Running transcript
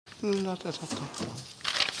Good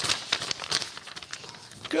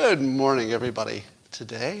morning, everybody.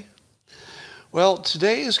 Today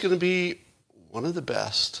is going to be one of the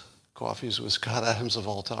best coffees with Scott Adams of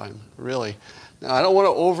all time, really. Now, I don't want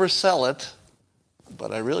to oversell it,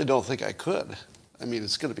 but I really don't think I could. I mean,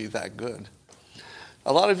 it's going to be that good.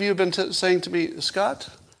 A lot of you have been saying to me, Scott,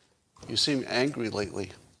 you seem angry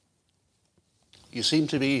lately. You seem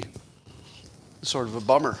to be sort of a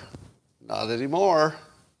bummer. Not anymore.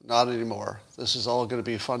 Not anymore. This is all going to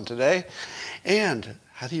be fun today. And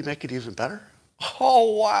how do you make it even better?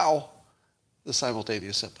 Oh, wow. The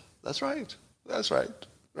simultaneous sip. That's right. That's right.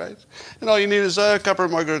 Right? And all you need is a cup or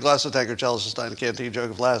mug or a glass of tankard, chalice, a stein, a canteen, jug,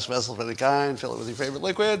 a flask, vessel of any kind. Fill it with your favorite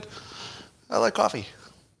liquid. I like coffee.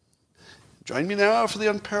 Join me now for the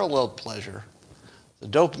unparalleled pleasure. The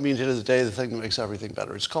dopamine hit of the day, the thing that makes everything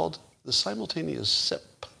better. It's called the simultaneous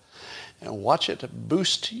sip. And watch it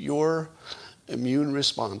boost your immune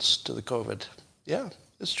response to the COVID. Yeah,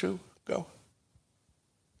 it's true. Go.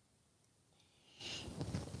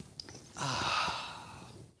 I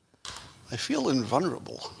feel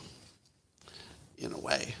invulnerable, in a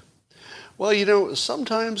way. Well, you know,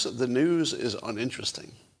 sometimes the news is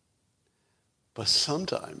uninteresting. But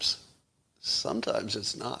sometimes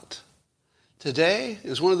it's not. Today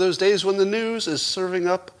is one of those days when the news is serving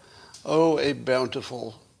up, a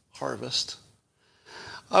bountiful harvest.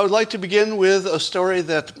 I would like to begin with a story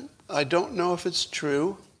that I don't know if it's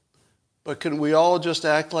true, but can we all just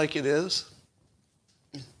act like it is?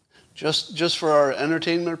 Just for our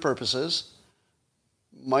entertainment purposes.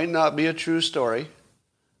 Might not be a true story,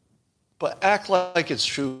 but act like it's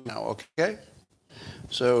true now, okay?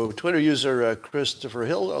 So Twitter user Christopher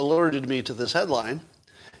Hill alerted me to this headline.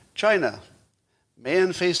 China,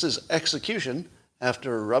 man faces execution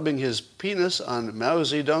after rubbing his penis on Mao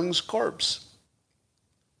Zedong's corpse.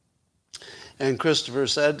 And Christopher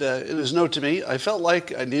said, in his note to me, I felt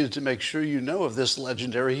like I needed to make sure you know of this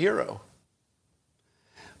legendary hero.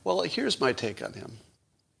 Well, here's my take on him.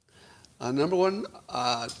 Number one,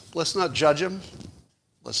 let's not judge him.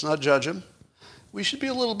 Let's not judge him. We should be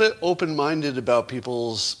a little bit open-minded about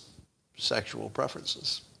people's sexual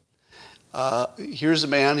preferences. Here's a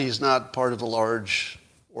man, he's not part of a large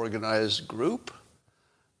organized group.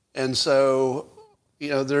 And so,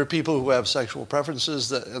 there are people who have sexual preferences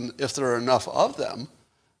that, and if there are enough of them,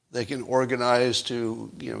 they can organize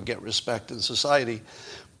to, get respect in society.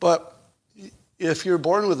 But if you're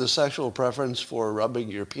born with a sexual preference for rubbing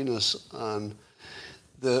your penis on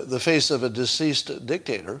the face of a deceased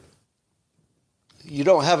dictator, you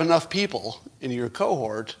don't have enough people in your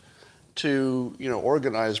cohort to,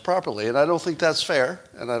 organize properly. And I don't think that's fair,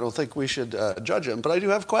 and I don't think we should judge him. But I do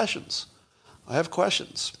have questions. I have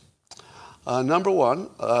questions. Number one,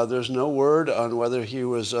 there's no word on whether he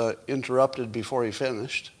was interrupted before he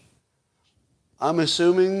finished. I'm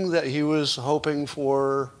assuming that he was hoping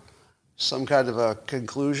for some kind of a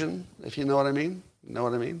conclusion, if you know what I mean. You know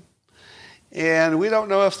what I mean? And we don't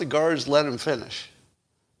know if the guards let him finish,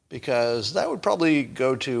 because that would probably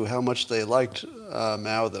go to how much they liked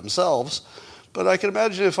Mao themselves. But I can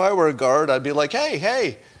imagine if I were a guard, I'd be like,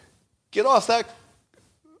 hey, get off that.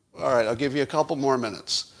 All right, I'll give you a couple more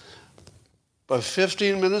minutes. But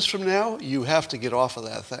 15 minutes from now, you have to get off of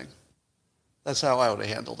that thing. That's how I would have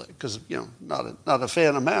handled it, because, not a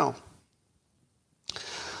fan of Mao.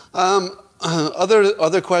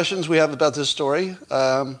 Other questions we have about this story.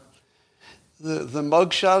 The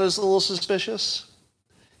mugshot is a little suspicious.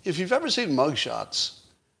 If you've ever seen mugshots,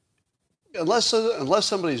 unless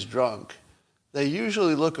somebody's drunk, they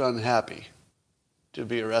usually look unhappy to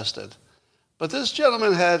be arrested. But this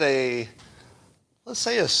gentleman had let's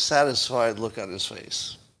say a satisfied look on his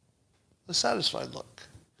face. A satisfied look.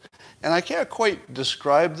 And I can't quite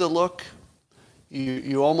describe the look.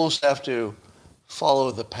 You almost have to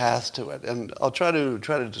follow the path to it. And I'll try to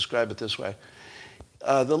describe it this way.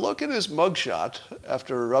 The look in his mugshot,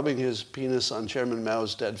 after rubbing his penis on Chairman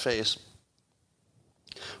Mao's dead face,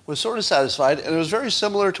 was sort of satisfied, and it was very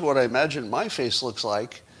similar to what I imagine my face looks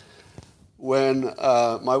like when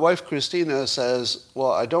my wife Christina says,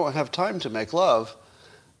 well, I don't have time to make love,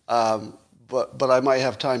 but I might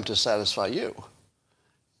have time to satisfy you.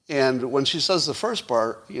 And when she says the first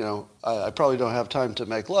part, I probably don't have time to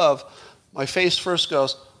make love, my face first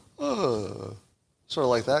goes, oh, sort of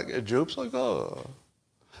like that. It droops like, oh.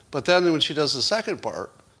 But then when she does the second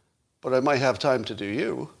part, but I might have time to do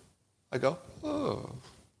you, I go, oh.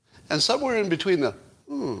 And somewhere in between the,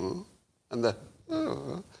 and the,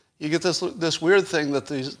 you get this weird thing that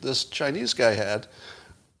this Chinese guy had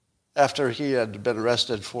after he had been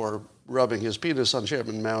arrested for rubbing his penis on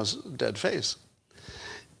Chairman Mao's dead face.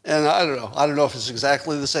 And I don't know. I don't know if it's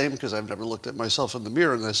exactly the same because I've never looked at myself in the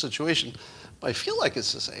mirror in this situation, but I feel like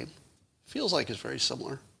it's the same. Feels like it's very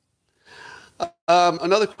similar.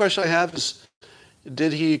 Another question I have is,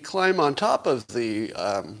 did he climb on top of the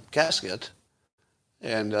casket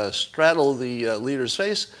and straddle the leader's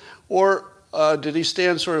face, or did he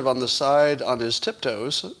stand sort of on the side on his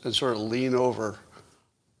tiptoes and sort of lean over?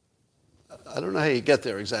 I don't know how you get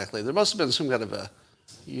there exactly. There must have been some kind of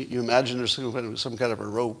you imagine there's some kind of a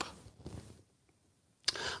rope.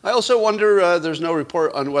 I also wonder, there's no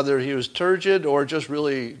report on whether he was turgid or just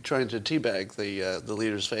really trying to teabag the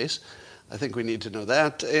leader's face. I think we need to know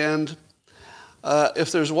that. And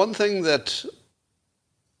if there's one thing that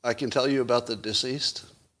I can tell you about the deceased,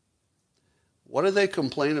 what do they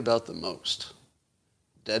complain about the most?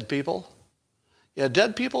 Dead people? Yeah,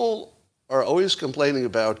 dead people are always complaining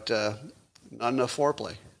about not enough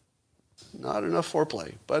foreplay. Not enough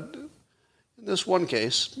foreplay. But in this one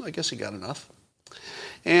case, I guess he got enough.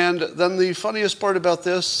 And then the funniest part about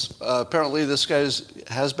this, apparently this guy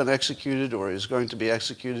has been executed or is going to be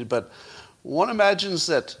executed, but one imagines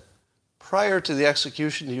that prior to the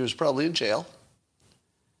execution, he was probably in jail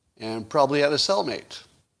and probably had a cellmate.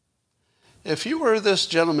 If you were this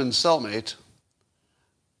gentleman's cellmate,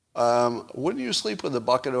 wouldn't you sleep with a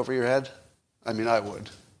bucket over your head? I mean, I would.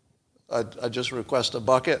 I'd just request a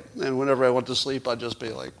bucket, and whenever I went to sleep, I'd just be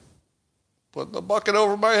like, put the bucket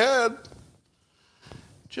over my head,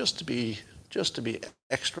 just to be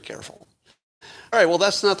extra careful. All right, well,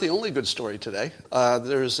 that's not the only good story today.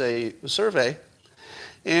 There's a survey,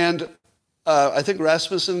 and I think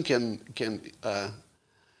Rasmussen can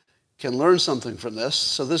learn something from this.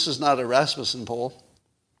 So this is not a Rasmussen poll,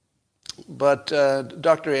 but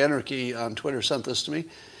Dr. Anarchy on Twitter sent this to me.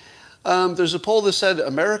 There's a poll that said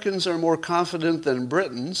Americans are more confident than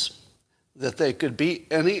Britons that they could beat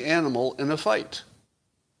any animal in a fight.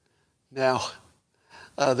 Now,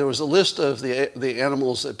 there was a list of the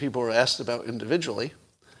animals that people were asked about individually.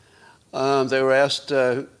 They were asked,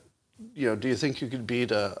 do you think you could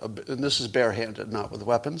beat and this is barehanded, not with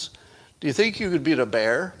weapons. Do you think you could beat a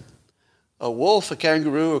bear, a wolf, a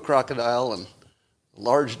kangaroo, a crocodile, and a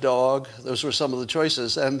large dog? Those were some of the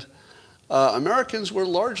choices. And Americans were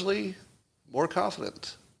largely more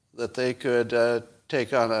confident that they could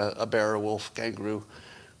take on a bear, a wolf, kangaroo,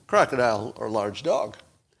 crocodile, or large dog.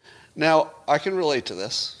 Now, I can relate to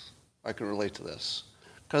this.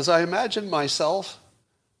 Because I imagine myself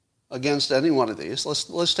against any one of these.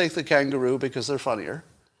 Let's take the kangaroo because they're funnier.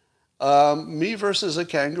 Me versus a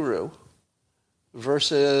kangaroo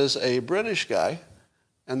versus a British guy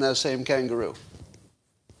and that same kangaroo.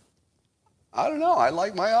 I don't know. I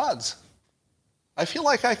like my odds. I feel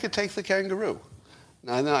like I could take the kangaroo.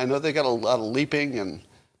 Now, I know they got a lot of leaping and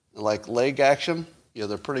like leg action.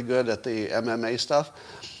 They're pretty good at the MMA stuff.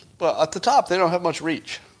 But at the top, they don't have much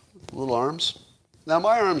reach. Little arms. Now,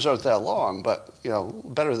 my arms aren't that long, but,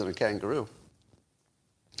 better than a kangaroo.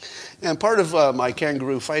 And part of my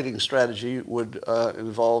kangaroo fighting strategy would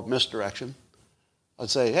involve misdirection.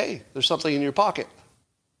 I'd say, hey, there's something in your pocket.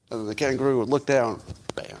 And then the kangaroo would look down,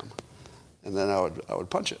 bam. And then I would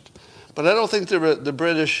punch it. But I don't think the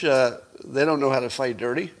British, they don't know how to fight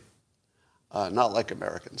dirty. Not like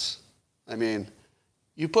Americans. I mean,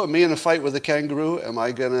 you put me in a fight with a kangaroo, am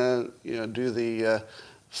I going to do the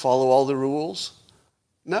follow all the rules?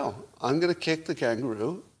 No, I'm going to kick the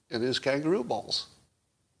kangaroo in his kangaroo balls.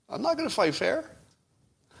 I'm not going to fight fair.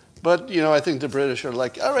 But, I think the British are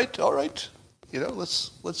like, all right,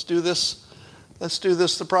 let's do this. Let's do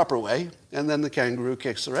this the proper way. And then the kangaroo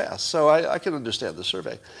kicks their ass. So I can understand the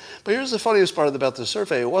survey. But here's the funniest part about the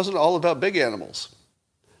survey. It wasn't all about big animals.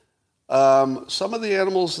 Some of the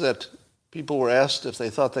animals that people were asked if they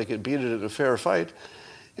thought they could beat it in a fair fight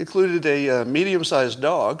included a medium-sized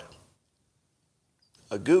dog,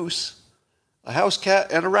 a goose, a house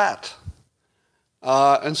cat, and a rat.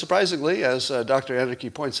 And surprisingly, as Dr. Anarchy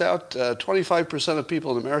points out, 25% of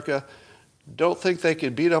people in America don't think they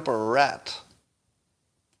could beat up a rat.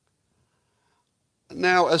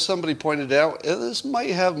 Now, as somebody pointed out, this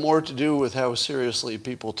might have more to do with how seriously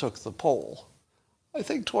people took the poll. I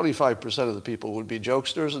think 25% of the people would be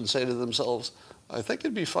jokesters and say to themselves, I think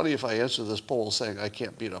it'd be funny if I answered this poll saying I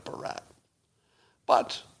can't beat up a rat.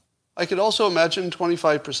 But I could also imagine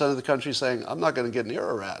 25% of the country saying, I'm not going to get near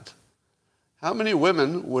a rat. How many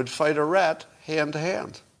women would fight a rat hand to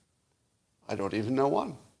hand? I don't even know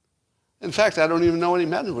one. In fact, I don't even know any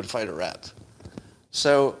men who would fight a rat.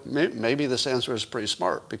 So maybe this answer is pretty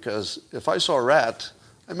smart, because if I saw a rat,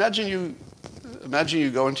 imagine you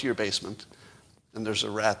go into your basement and there's a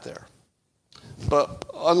rat there. But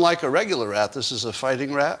unlike a regular rat, this is a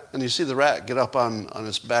fighting rat. And you see the rat get up on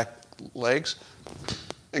its back legs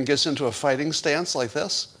and gets into a fighting stance like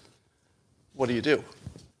this. What do? Do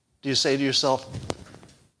you say to yourself,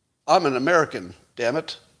 I'm an American, damn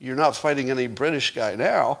it. You're not fighting any British guy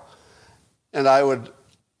now. And I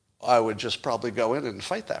would just probably go in and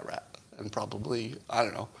fight that rat. And probably,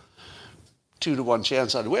 2-to-1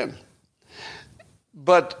 chance I'd win.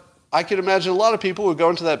 But I can imagine a lot of people would go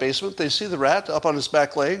into that basement, they see the rat up on its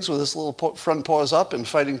back legs with his little front paws up in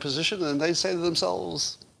fighting position, and they say to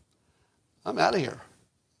themselves, I'm out of here.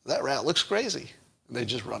 That rat looks crazy. And they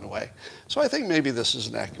just run away. So I think maybe this is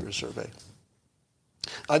an accurate survey.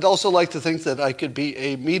 I'd also like to think that I could be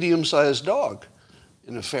a medium-sized dog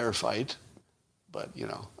in a fair fight. But,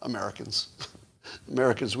 Americans.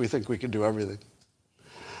 Americans, we think we can do everything.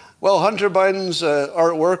 Well, Hunter Biden's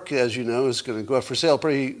artwork, as you know, is going to go up for sale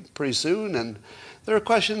pretty soon, and there are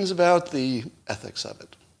questions about the ethics of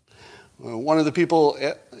it. One of the people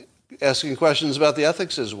asking questions about the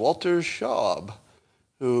ethics is Walter Schaub,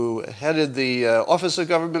 who headed the Office of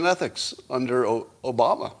Government Ethics under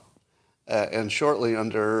Obama and shortly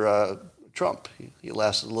under Trump. He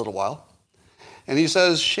lasted a little while. And he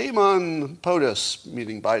says, shame on POTUS,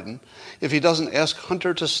 meaning Biden, if he doesn't ask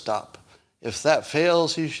Hunter to stop. If that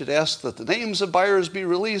fails, he should ask that the names of buyers be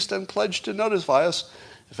released and pledge to notify us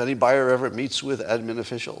if any buyer ever meets with admin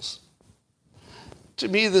officials. To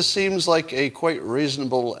me, this seems like a quite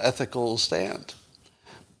reasonable ethical stand.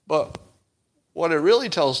 But what it really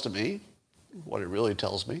tells me,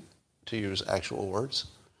 to use actual words,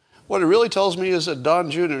 what it really tells me is that Don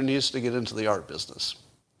Jr. needs to get into the art business.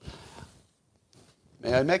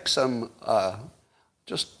 May I make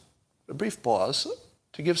just a brief pause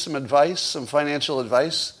to give some advice, some financial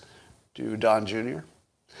advice to Don Jr.?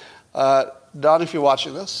 Don, if you're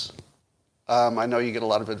watching this, I know you get a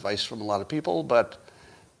lot of advice from a lot of people, but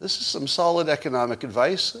this is some solid economic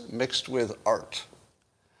advice mixed with art.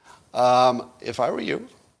 If I were you,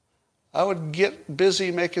 I would get busy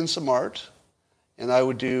making some art, and I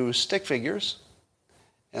would do stick figures,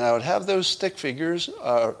 and I would have those stick figures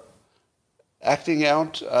acting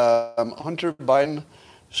out Hunter Biden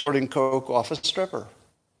snorting coke off a stripper.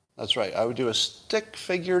 That's right. I would do a stick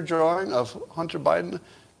figure drawing of Hunter Biden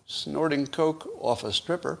snorting coke off a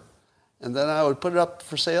stripper, and then I would put it up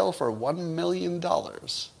for sale for $1 million.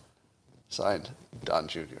 Signed, Don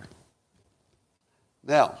Jr.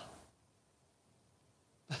 Now,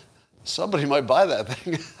 somebody might buy that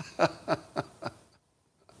thing.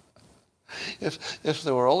 If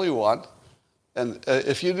there were only one. And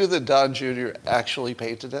if you knew that Don Jr. actually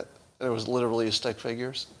painted it, and it was literally stick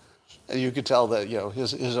figures, and you could tell that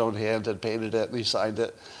his own hand had painted it and he signed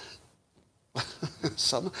it,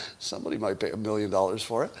 somebody might pay $1 million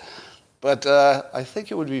for it. But I think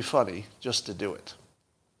it would be funny just to do it.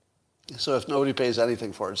 So if nobody pays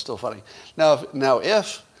anything for it, it's still funny. Now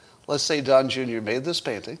if let's say Don Jr. made this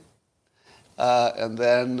painting and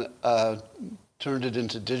then turned it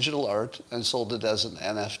into digital art and sold it as an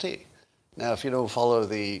NFT. Now, if you don't follow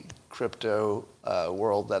the crypto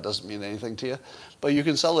world, that doesn't mean anything to you. But you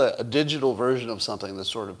can sell a digital version of something that's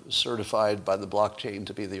sort of certified by the blockchain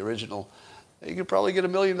to be the original. You could probably get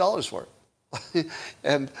 $1 million for it.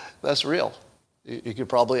 And that's real. You could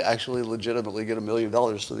probably actually legitimately get $1 million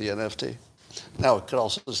for the NFT. Now, it could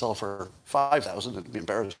also sell for $5,000. It'd be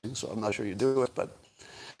embarrassing, so I'm not sure you do it. But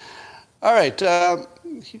all right,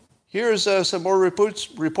 here's some more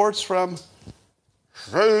reports from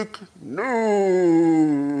fake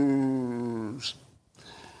news.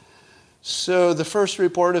 So the first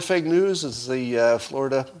report of fake news is the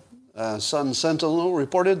Florida Sun Sentinel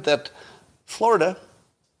reported that Florida,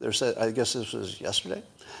 I guess this was yesterday,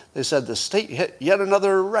 they said the state hit yet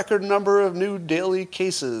another record number of new daily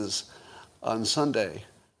cases on Sunday.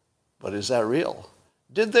 But is that real?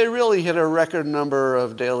 Did they really hit a record number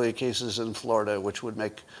of daily cases in Florida, which would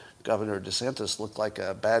make Governor DeSantis look like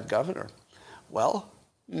a bad governor? Well,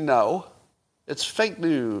 no. It's fake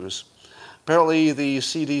news. Apparently, the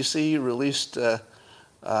CDC released,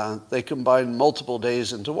 they combined multiple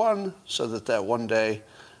days into one so that one day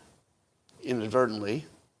inadvertently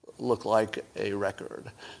looked like a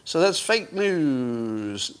record. So that's fake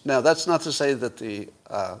news. Now, that's not to say that the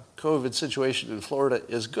COVID situation in Florida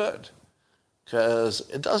is good, because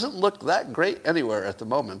it doesn't look that great anywhere at the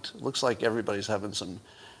moment. It looks like everybody's having some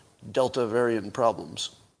Delta variant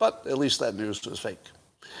problems. But at least that news was fake.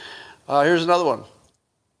 Here's another one.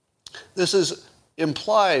 This is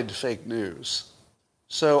implied fake news.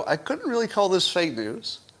 So I couldn't really call this fake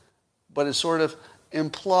news, but it's sort of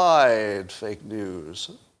implied fake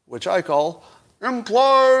news, which I call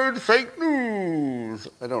implied fake news.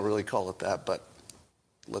 I don't really call it that, but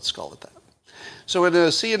Let's call it that. So in a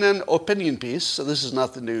CNN opinion piece, so this is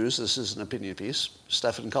not the news, this is an opinion piece,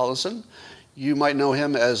 Stephen Collinson, you might know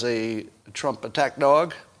him as a Trump attack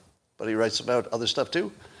dog, but he writes about other stuff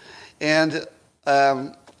too. And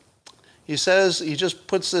he says, he just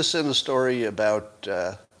puts this in a story about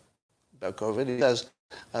COVID. He says,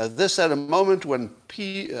 this at a moment when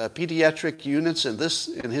pediatric units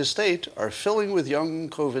in his state are filling with young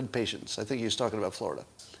COVID patients. I think he's talking about Florida.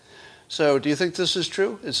 So do you think this is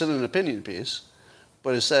true? It's in an opinion piece,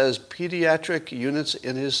 but it says pediatric units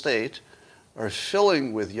in his state are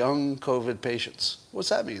filling with young COVID patients. What's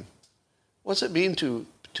that mean? What's it mean to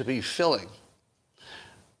be filling?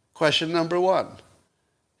 Question number one,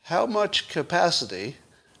 how much capacity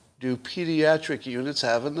do pediatric units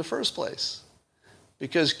have in the first place?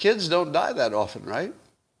 Because kids don't die that often, right?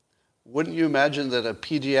 Wouldn't you imagine that a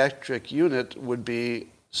pediatric unit would be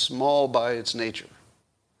small by its nature?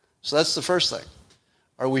 So that's the first thing.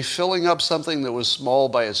 Are we filling up something that was small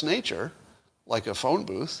by its nature, like a phone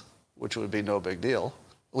booth, which would be no big deal?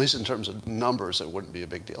 At least in terms of numbers, it wouldn't be a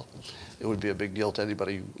big deal. It would be a big deal to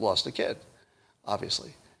anybody who lost a kid,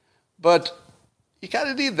 obviously. But you kind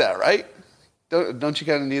of need that, right? Don't you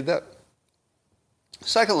kind of need that?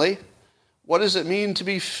 Secondly, what does it mean to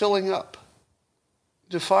be filling up?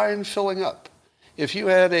 Define filling up. If you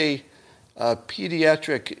had a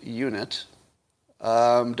pediatric unit,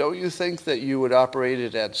 don't you think that you would operate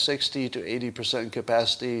it at 60 to 80%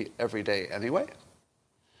 capacity every day anyway?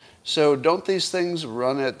 So don't these things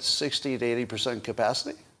run at 60 to 80%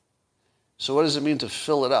 capacity? So what does it mean to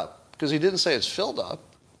fill it up? Because he didn't say it's filled up.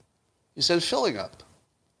 He said filling up.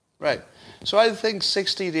 Right. So I think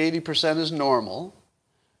 60 to 80% is normal.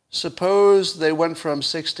 Suppose they went from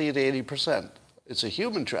 60 to 80%. It's a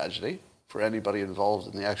human tragedy for anybody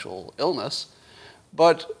involved in the actual illness.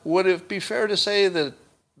 But would it be fair to say that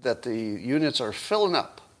the units are filling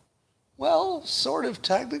up? Well, sort of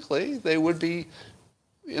technically. They would be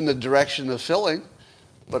in the direction of filling,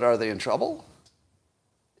 but are they in trouble?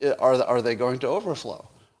 Are they going to overflow?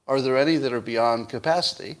 Are there any that are beyond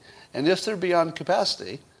capacity? And if they're beyond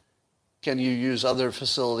capacity, can you use other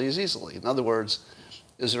facilities easily? In other words,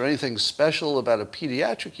 is there anything special about a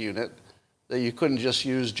pediatric unit that you couldn't just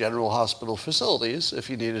use general hospital facilities if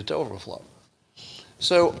you needed to overflow?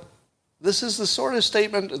 So this is the sort of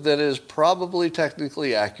statement that is probably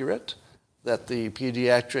technically accurate, that the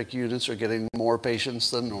pediatric units are getting more patients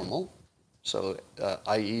than normal, so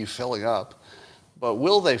i.e. filling up. But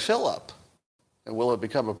will they fill up? And will it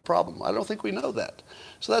become a problem? I don't think we know that.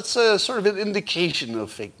 So that's sort of an indication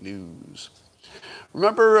of fake news.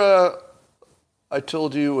 Remember I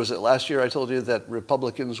told you, was it last year, I told you that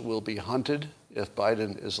Republicans will be hunted if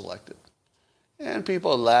Biden is elected. And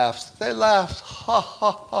people laughed. They laughed. Ha,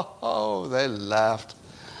 ha, ha, ha. They laughed.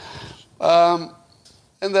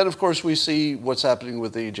 And then, of course, we see what's happening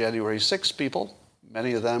with the January 6 people.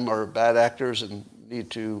 Many of them are bad actors and need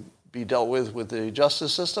to be dealt with the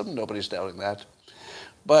justice system. Nobody's doubting that.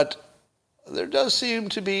 But there does seem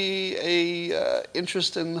to be a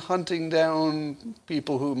interest in hunting down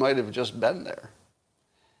people who might have just been there.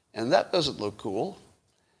 And that doesn't look cool.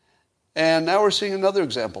 And now we're seeing another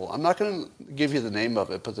example. I'm not going to give you the name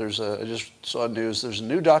of it, but I just saw news. There's a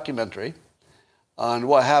new documentary on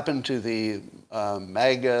what happened to the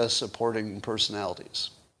MAGA supporting personalities.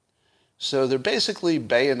 So they're basically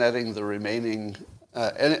bayoneting the remaining,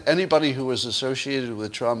 anybody who was associated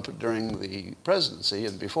with Trump during the presidency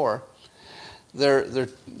and before. They're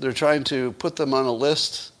trying to put them on a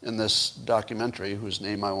list in this documentary, whose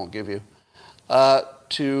name I won't give you,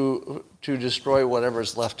 to destroy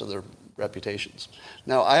whatever's left of their reputations.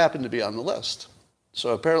 Now, I happen to be on the list. So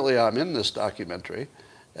apparently I'm in this documentary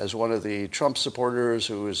as one of the Trump supporters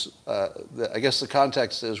who is, I guess the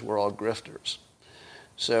context is we're all grifters.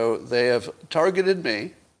 So they have targeted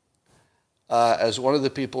me as one of the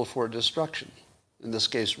people for destruction, in this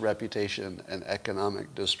case, reputation and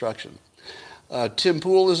economic destruction. Tim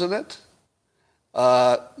Pool is in it.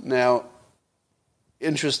 Now,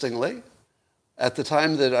 interestingly, at the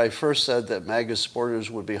time that I first said that MAGA supporters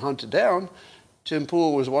would be hunted down, Tim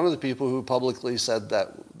Pool was one of the people who publicly said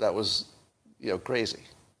that was, crazy,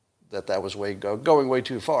 that was going way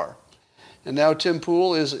too far. And now Tim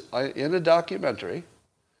Pool is in a documentary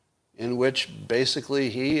in which basically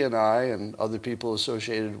he and I and other people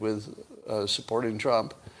associated with supporting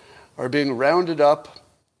Trump are being rounded up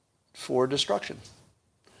for destruction.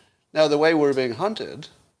 Now, the way we're being hunted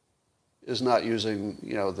is not using,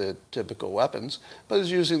 the typical weapons, but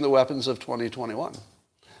is using the weapons of 2021.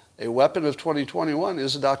 A weapon of 2021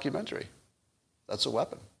 is a documentary. That's a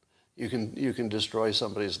weapon. You can destroy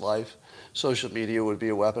somebody's life. Social media would be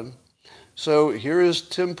a weapon. So here is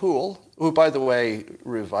Tim Pool, who, by the way,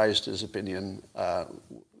 revised his opinion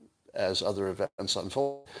as other events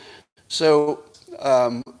unfold. So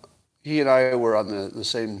he and I were on the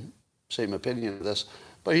same opinion of this.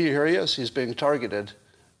 But here he is. He's being targeted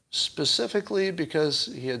specifically because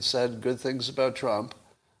he had said good things about Trump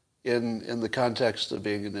in the context of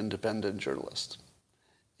being an independent journalist.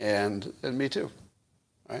 And me too,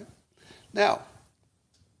 right? Now,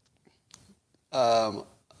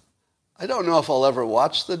 I don't know if I'll ever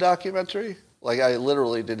watch the documentary. Like, I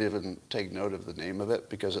literally didn't even take note of the name of it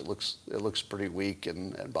because it looks pretty weak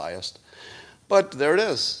and biased. But there it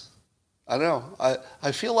is. I don't know.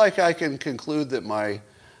 I feel like I can conclude that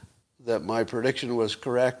my prediction was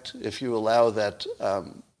correct if you allow that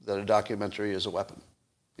a documentary is a weapon.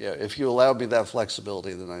 Yeah, if you allow me that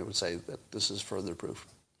flexibility, then I would say that this is further proof.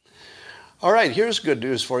 All right, here's good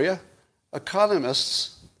news for you.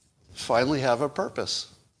 Economists finally have a purpose.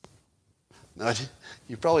 Now,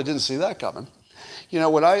 you probably didn't see that coming. You know,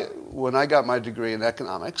 when I got my degree in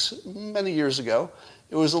economics many years ago,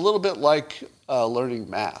 it was a little bit like learning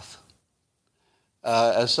math.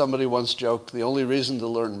 As somebody once joked, the only reason to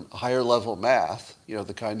learn higher level math, you know,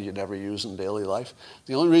 the kind you never use in daily life,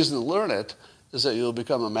 the only reason to learn it is that you'll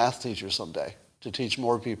become a math teacher someday, to teach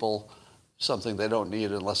more people something they don't need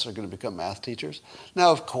unless they're going to become math teachers. Now,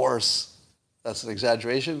 of course, that's an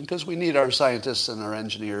exaggeration because we need our scientists and our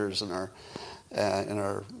engineers and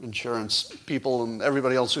our insurance people and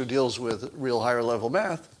everybody else who deals with real higher level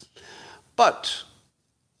math. But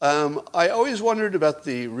I always wondered about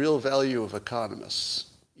the real value of economists,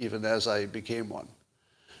 even as I became one.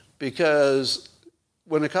 Because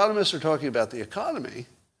when economists are talking about the economy,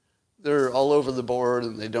 they're all over the board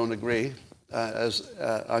and they don't agree. As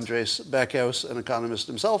Andres Backhaus, an economist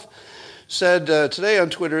himself, said today on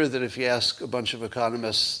Twitter that if you ask a bunch of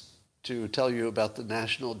economists to tell you about the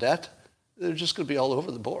national debt, they're just going to be all over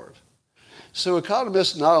the board. So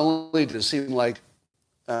economists, not only do it seem like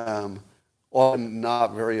often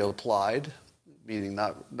not very applied, meaning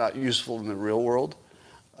not useful in the real world,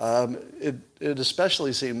 it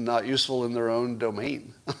especially seemed not useful in their own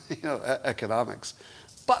domain, you know, economics.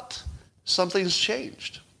 But something's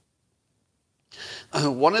changed.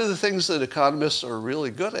 One of the things that economists are really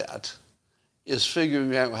good at is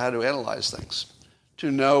figuring out how to analyze things, to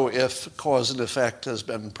know if cause and effect has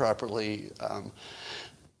been properly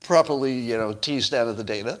teased out of the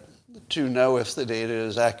data, to know if the data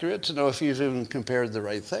is accurate, to know if you've even compared the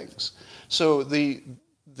right things. So the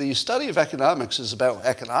study of economics is about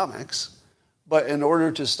economics, but in order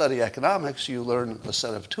to study economics, you learn a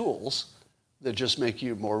set of tools that just make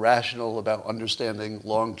you more rational about understanding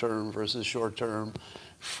long-term versus short-term,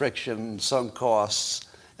 friction, sunk costs,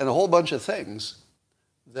 and a whole bunch of things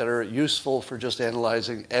that are useful for just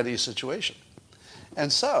analyzing any situation.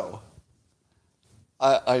 And so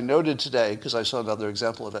I noted today, because I saw another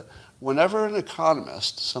example of it, whenever an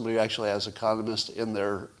economist, somebody who actually has economist in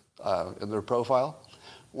their profile,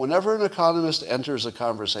 whenever an economist enters a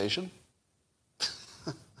conversation,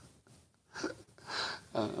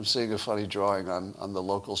 I'm seeing a funny drawing on the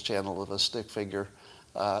Locals channel of a stick figure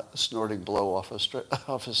snorting blow off a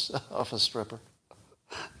stripper.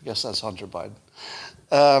 I guess that's Hunter Biden.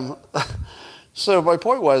 So my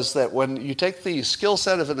point was that when you take the skill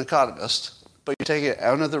set of an economist, but you take it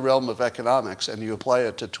out of the realm of economics and you apply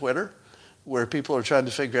it to Twitter, where people are trying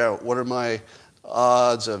to figure out what are my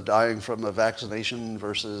odds of dying from a vaccination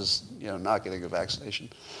versus, you know, not getting a vaccination.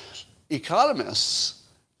 Economists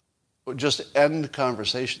just end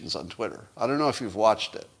conversations on Twitter. I don't know if you've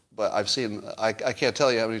watched it, but I can't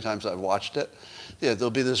tell you how many times I've watched it. Yeah,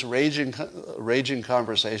 there'll be this raging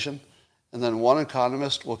conversation, and then one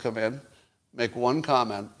economist will come in, make one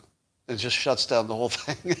comment, and just shuts down the whole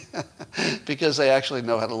thing because they actually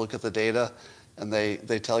know how to look at the data and they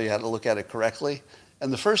tell you how to look at it correctly.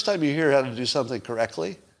 And the first time you hear how to do something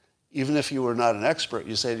correctly, even if you were not an expert,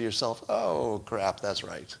 you say to yourself, oh, crap, that's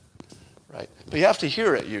right. Right? But you have to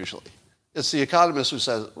hear it usually. It's the economist who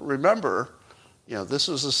says, remember, you know, this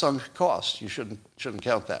is a sunk cost. You shouldn't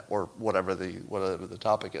count that, or whatever the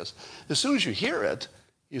topic is. As soon as you hear it,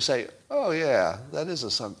 you say, oh yeah, that is a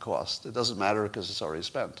sunk cost. It doesn't matter because it's already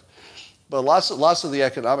spent. But lots of the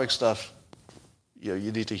economic stuff, you know,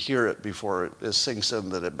 you need to hear it before it sinks in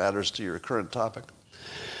that it matters to your current topic.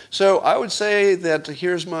 So I would say that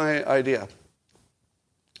here's my idea.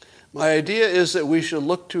 My idea is that we should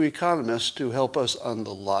look to economists to help us on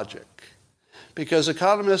the logic. Because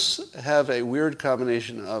economists have a weird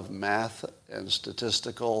combination of math and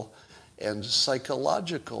statistical and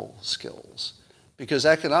psychological skills. Because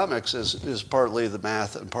economics is partly the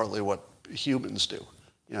math and partly what humans do.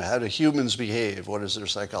 How do humans behave? What is their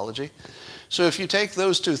psychology? So if you take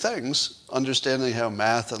those two things, understanding how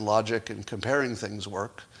math and logic and comparing things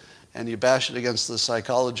work, and you bash it against the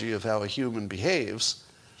psychology of how a human behaves,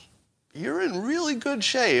 you're in really good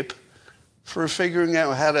shape for figuring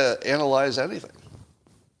out how to analyze anything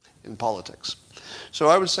in politics. So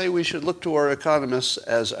I would say we should look to our economists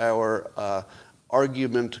as our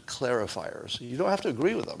argument clarifiers. You don't have to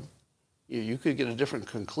agree with them. You could get a different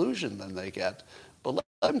conclusion than they get, but let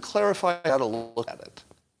them clarify how to look at it.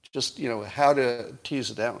 Just, how to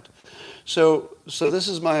tease it out. So this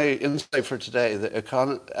is my insight for today. The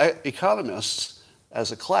economists,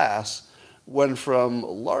 as a class, went from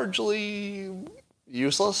largely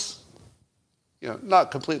useless,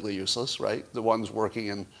 not completely useless, right? The ones working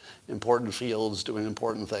in important fields, doing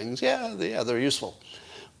important things, yeah, they're useful.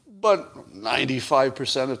 But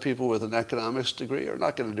 95% of people with an economics degree are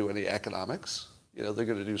not going to do any economics. They're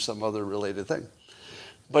going to do some other related thing.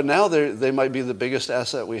 But now they might be the biggest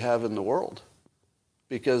asset we have in the world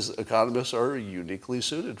because economists are uniquely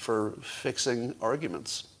suited for fixing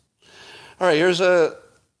arguments. All right, here's a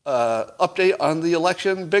update on the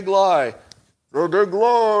election. Big lie. The big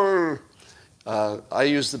lie. I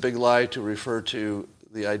use the big lie to refer to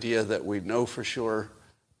the idea that we know for sure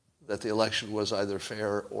that the election was either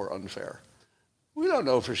fair or unfair. We don't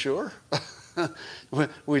know for sure.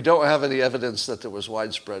 We don't have any evidence that there was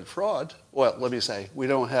widespread fraud. Well, let me say, we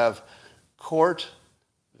don't have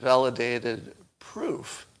court-validated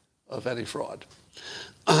proof of any fraud.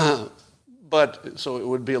 But so it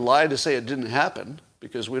would be a lie to say it didn't happen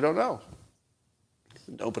because we don't know.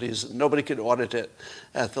 Nobody could audit it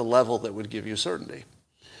at the level that would give you certainty.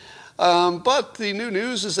 But the new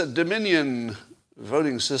news is that Dominion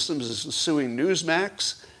Voting Systems is suing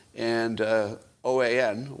Newsmax and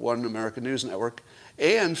OAN, One American News Network,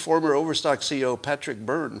 and former Overstock CEO Patrick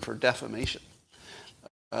Byrne for defamation.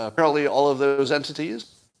 Apparently all of those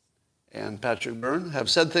entities and Patrick Byrne have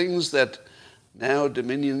said things that now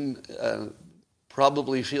Dominion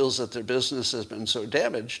probably feels that their business has been so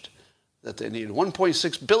damaged that they need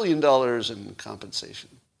 $1.6 billion in compensation.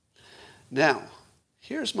 Now,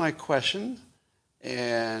 here's my question,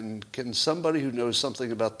 and can somebody who knows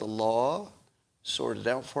something about the law sort it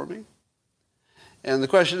out for me? And the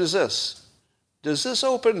question is this: does this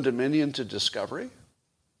open Dominion to discovery?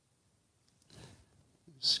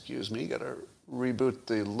 Excuse me, got to reboot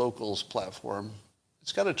the Locals platform.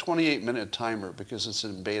 It's got a 28-minute timer because it's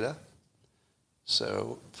in beta.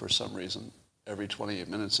 So for some reason, every 28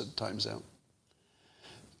 minutes it times out.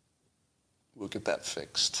 We'll get that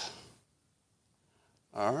fixed.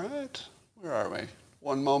 All right, where are we?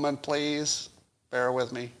 One moment, please. Bear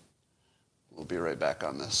with me. We'll be right back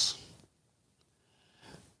on this.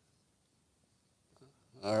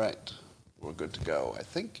 All right, we're good to go, I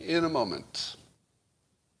think, in a moment.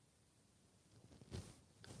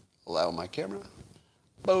 Allow my camera.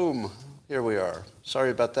 Boom, here we are.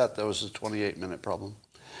 Sorry about that. That was a 28-minute problem.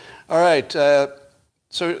 All right, so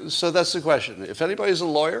that's the question. If anybody's a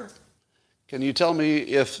lawyer, can you tell me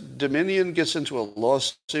if Dominion gets into a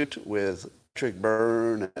lawsuit with Patrick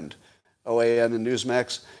Byrne and OAN and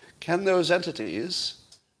Newsmax, can those entities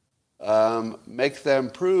make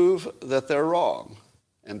them prove that they're wrong?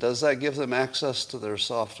 And does that give them access to their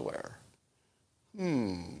software?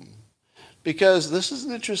 Because this is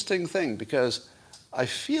an interesting thing, because I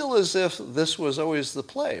feel as if this was always the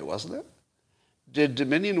play, wasn't it? Did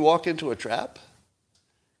Dominion walk into a trap?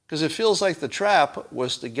 Because it feels like the trap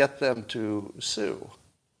was to get them to sue.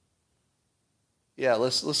 Yeah,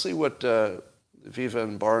 let's see what Viva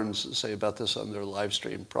and Barnes say about this on their live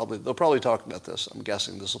stream. They'll probably talk about this. I'm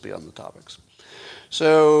guessing this will be on the topics.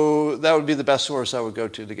 So that would be the best source I would go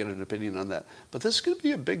to get an opinion on that. But this could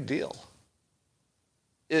be a big deal.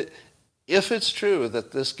 If it's true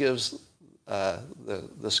that this gives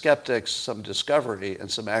the skeptics some discovery and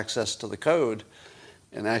some access to the code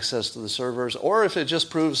and access to the servers, or if it just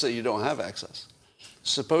proves that you don't have access.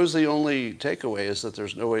 Suppose the only takeaway is that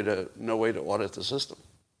there's no way to audit the system.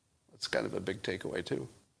 That's kind of a big takeaway too.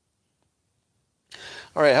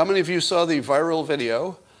 All right, how many of you saw the viral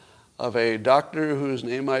video of a doctor whose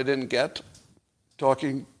name I didn't get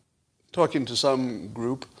talking to some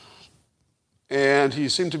group, and he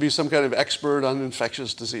seemed to be some kind of expert on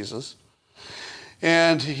infectious diseases,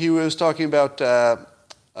 and he was talking about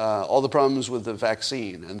all the problems with the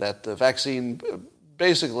vaccine, and that the vaccine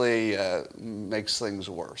basically makes things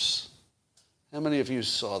worse. How many of you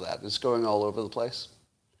saw that? It's going all over the place.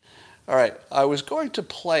 All right, I was going to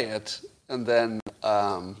play it and then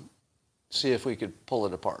see if we could pull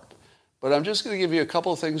it apart. But I'm just going to give you a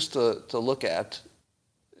couple of things to look at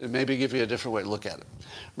and maybe give you a different way to look at it.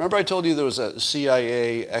 Remember I told you there was a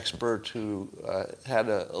CIA expert who had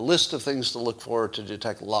a list of things to look for to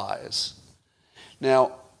detect lies.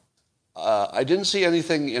 Now, I didn't see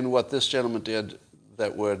anything in what this gentleman did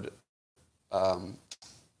that I would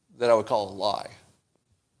call a lie,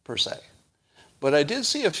 per se. But I did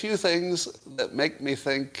see a few things that make me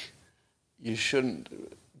think you shouldn't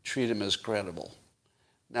treat him as credible.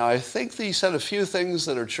 Now, I think he said a few things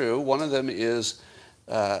that are true. One of them is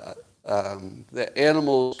that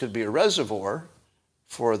animals could be a reservoir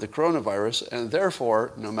for the coronavirus, and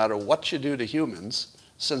therefore, no matter what you do to humans,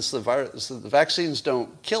 since the vaccines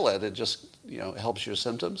don't kill it, it just helps your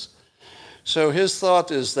symptoms. So his thought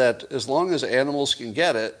is that as long as animals can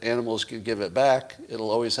get it, animals can give it back. It'll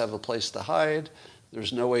always have a place to hide.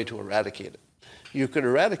 There's no way to eradicate it. You could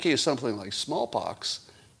eradicate something like smallpox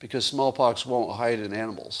because smallpox won't hide in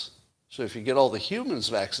animals. So if you get all the humans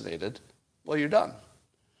vaccinated, well, you're done.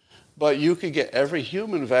 But you could get every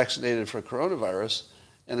human vaccinated for coronavirus,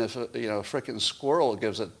 and if a frickin' squirrel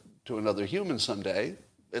gives it to another human someday,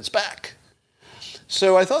 it's back.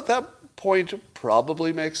 So I thought that point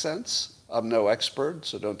probably makes sense. I'm no expert,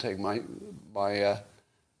 so don't take my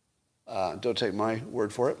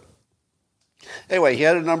word for it. Anyway, he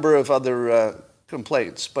had a number of other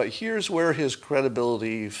complaints, but here's where his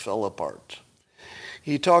credibility fell apart.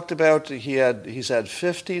 He talked about he's had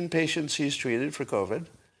 15 patients he's treated for COVID,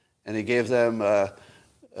 and he gave them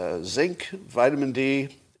zinc, vitamin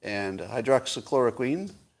D, and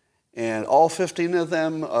hydroxychloroquine, and all 15 of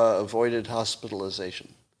them avoided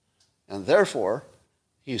hospitalization. And therefore,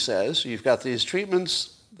 he says, you've got these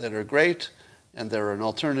treatments that are great, and they're an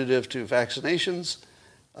alternative to vaccinations,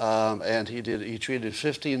 and he treated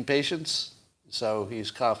 15 patients, so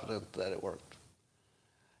he's confident that it worked.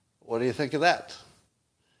 What do you think of that?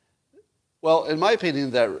 Well, in my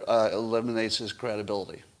opinion, that eliminates his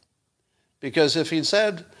credibility. Because if he'd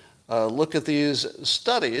said, look at these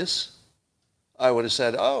studies, I would have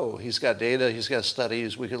said, oh, he's got data, he's got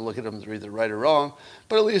studies, we can look at them, they're either right or wrong,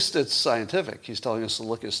 but at least it's scientific. He's telling us to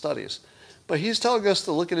look at studies. But he's telling us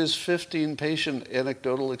to look at his 15-patient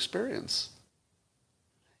anecdotal experience.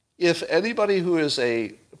 If anybody who is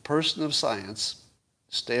a person of science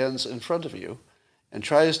stands in front of you and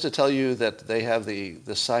tries to tell you that they have the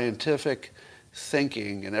scientific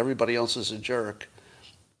thinking and everybody else is a jerk,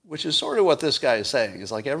 which is sort of what this guy is saying.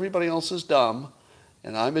 It's like everybody else is dumb,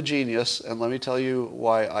 and I'm a genius, and let me tell you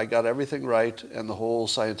why I got everything right and the whole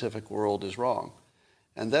scientific world is wrong.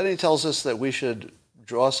 And then he tells us that we should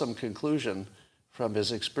draw some conclusion from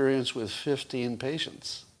his experience with 15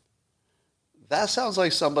 patients. That sounds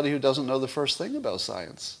like somebody who doesn't know the first thing about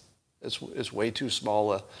science. It's way too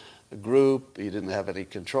small a group. He didn't have any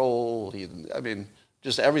control.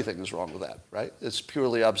 Just everything is wrong with that, right? It's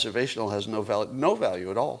purely observational, has no value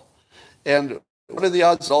at all. And what are the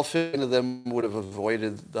odds that all 15 of them would have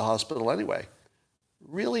avoided the hospital anyway?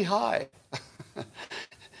 Really high.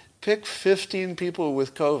 Pick 15 people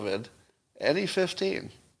with COVID, any 15.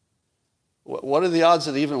 What are the odds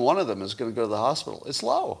that even one of them is going to go to the hospital? It's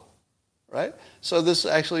low, right? So this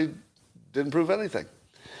actually didn't prove anything.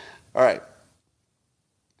 All right.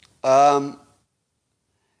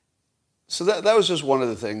 So that was just one of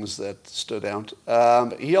the things that stood out.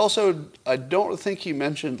 He also, I don't think he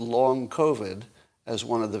mentioned long COVID as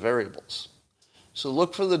one of the variables. So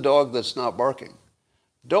look for the dog that's not barking.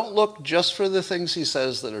 Don't look just for the things he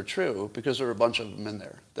says that are true, because there are a bunch of them in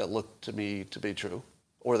there that look to me to be true,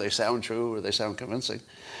 or they sound true, or they sound convincing.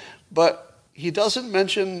 But he doesn't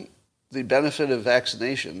mention the benefit of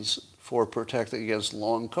vaccinations for protecting against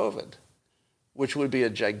long COVID, which would be a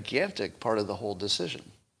gigantic part of the whole decision.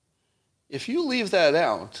 If you leave that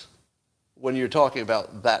out when you're talking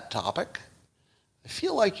about that topic, I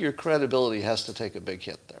feel like your credibility has to take a big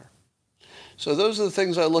hit there. So those are the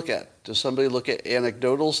things I look at. Does somebody look at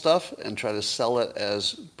anecdotal stuff and try to sell it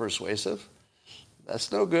as persuasive?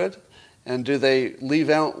 That's no good. And do they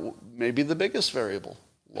leave out maybe the biggest variable?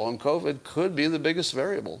 Long COVID could be the biggest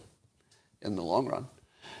variable in the long run.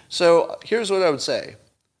 So here's what I would say.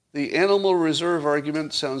 The animal reserve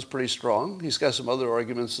argument sounds pretty strong. He's got some other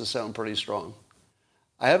arguments that sound pretty strong.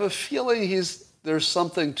 I have a feeling there's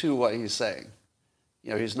something to what he's saying.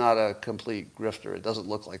 He's not a complete grifter. It doesn't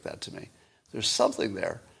look like that to me. There's something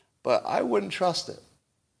there, but I wouldn't trust it,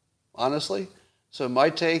 honestly. So my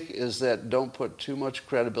take is that don't put too much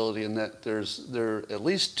credibility in that. There are at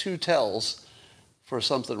least two tells for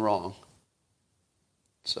something wrong.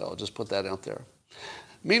 So I'll just put that out there.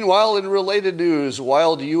 Meanwhile, in related news,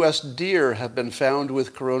 wild U.S. deer have been found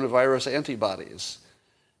with coronavirus antibodies.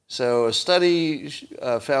 So a study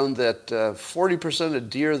found that 40% of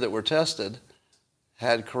deer that were tested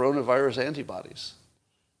had coronavirus antibodies.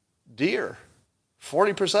 Deer,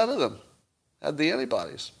 40% of them had the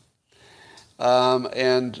antibodies.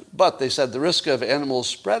 But they said the risk of animals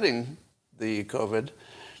spreading the COVID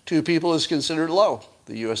to people is considered low,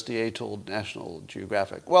 the USDA told National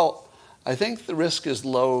Geographic. Well, I think the risk is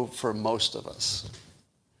low for most of us.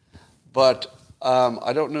 But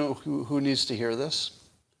I don't know who needs to hear this.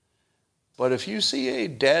 But if you see a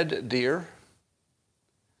dead deer,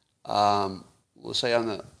 let's say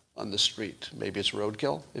on the street, maybe it's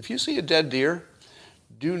roadkill. If you see a dead deer,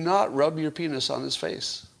 do not rub your penis on his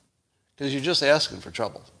face, because you're just asking for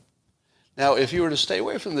trouble. Now, if you were to stay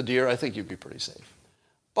away from the deer, I think you'd be pretty safe.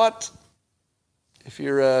 But if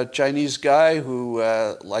you're a Chinese guy who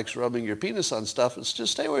likes rubbing your penis on stuff, it's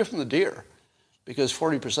just stay away from the deer, because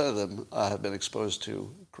 40% of them have been exposed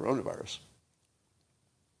to coronavirus.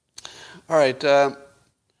 All right.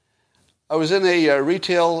 I was in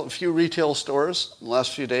a few retail stores in the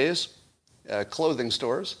last few days, clothing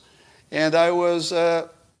stores, and I was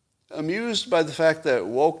amused by the fact that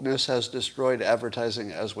wokeness has destroyed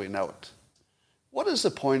advertising as we know it. What is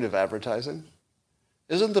the point of advertising?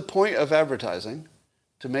 Isn't the point of advertising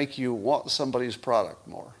to make you want somebody's product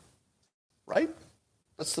more? Right?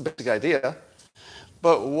 That's the basic idea.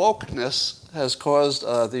 But wokeness has caused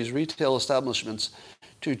these retail establishments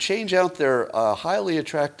to change out their highly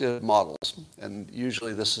attractive models, and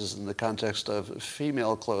usually this is in the context of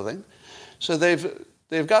female clothing. So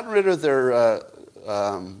they've gotten rid of their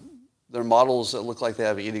models that look like they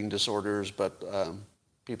have eating disorders, but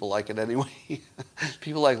people like it anyway.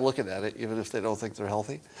 People like looking at it, even if they don't think they're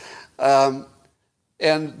healthy. And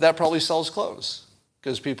that probably sells clothes,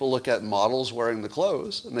 because people look at models wearing the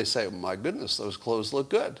clothes and they say, oh, my goodness, those clothes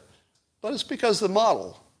look good. But it's because the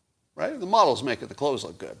model, right? The model's making the clothes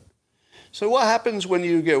look good. So what happens when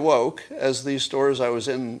you get woke, as these stores I was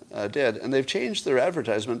in did, and they've changed their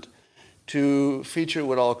advertisement to feature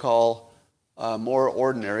what I'll call more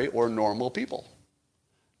ordinary or normal people.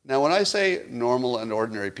 Now, when I say normal and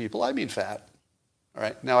ordinary people, I mean fat. All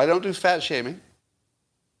right. Now, I don't do fat shaming.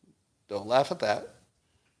 Don't laugh at that.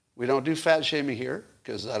 We don't do fat shaming here,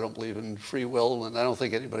 because I don't believe in free will, and I don't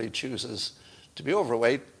think anybody chooses to be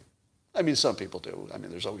overweight. I mean, some people do. I mean,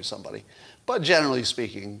 there's always somebody. But generally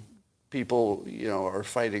speaking, people, are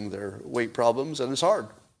fighting their weight problems, and it's hard,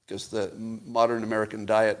 because the modern American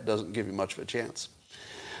diet doesn't give you much of a chance.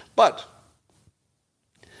 But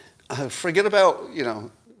forget about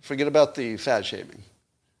the fat shaming.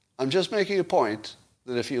 I'm just making a point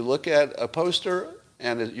that if you look at a poster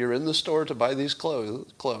and you're in the store to buy these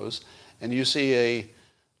clothes, and you see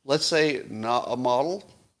let's say not a model,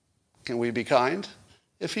 can we be kind?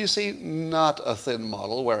 If you see not a thin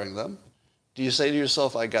model wearing them, do you say to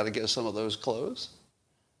yourself, I got to get some of those clothes?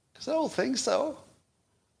 Because I don't think so.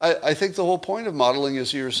 I think the whole point of modeling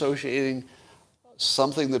is you're associating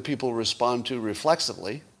something that people respond to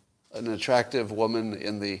reflexively, an attractive woman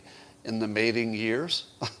in the mating years,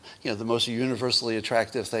 the most universally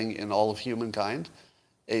attractive thing in all of humankind,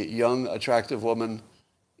 a young, attractive woman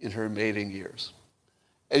in her mating years.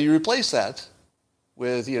 And you replace that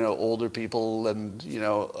with, older people and,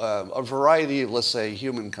 a variety of, let's say,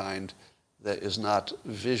 humankind that is not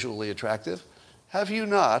visually attractive. Have you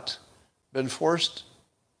not been forced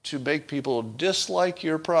to make people dislike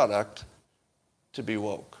your product to be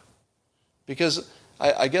woke? Because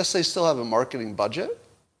I guess they still have a marketing budget,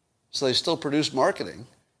 so they still produce marketing.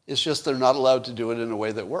 It's just they're not allowed to do it in a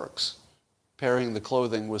way that works, pairing the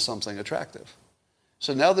clothing with something attractive.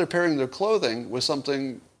 So now they're pairing their clothing with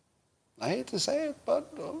something, I hate to say it,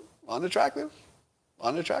 but unattractive,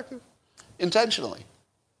 intentionally.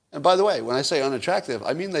 And by the way, when I say unattractive,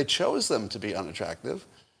 I mean they chose them to be unattractive,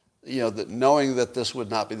 knowing that this would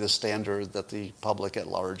not be the standard that the public at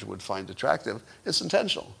large would find attractive. It's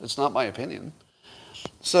intentional. It's not my opinion.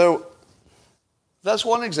 So that's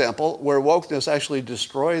one example where wokeness actually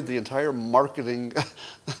destroyed the entire marketing,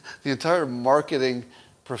 the entire marketing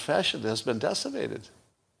profession has been decimated.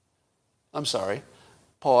 I'm sorry.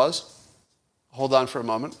 Pause. Hold on for a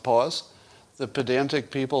moment. Pause. The pedantic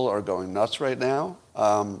people are going nuts right now.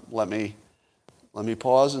 Let me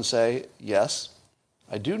pause and say, yes,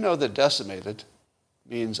 I do know that decimated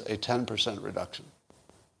means a 10% reduction.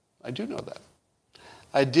 I do know that.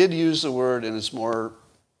 I did use the word in its more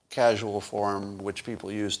casual form, which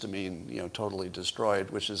people use to mean, totally destroyed,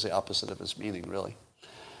 which is the opposite of its meaning, really.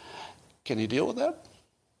 Can you deal with that?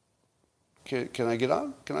 Can I get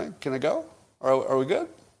on? Can I go? Are we good?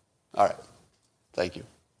 All right. Thank you.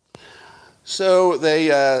 So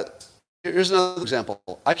here's another example.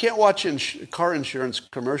 I can't watch car insurance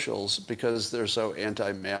commercials because they're so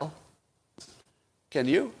anti-male. Can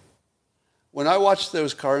you? When I watch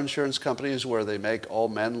those car insurance companies where they make all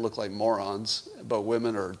men look like morons, but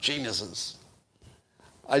women are geniuses,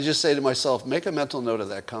 I just say to myself, make a mental note of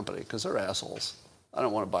that company, because they're assholes. I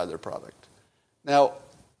don't want to buy their product. Now,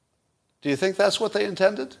 do you think that's what they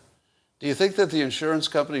intended? Do you think that the insurance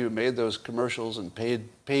company who made those commercials and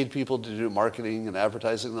paid people to do marketing and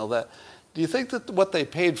advertising and all that, do you think that what they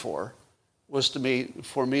paid for was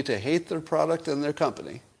for me to hate their product and their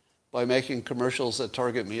company by making commercials that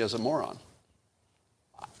target me as a moron?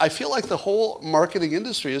 I feel like the whole marketing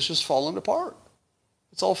industry is just falling apart.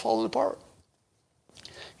 It's all falling apart.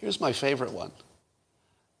 Here's my favorite one.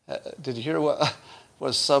 Did you hear what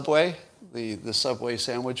was Subway, the Subway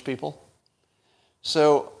sandwich people?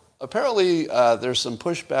 So apparently there's some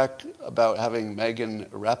pushback about having Megan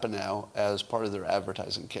Rapinoe as part of their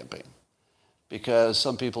advertising campaign, because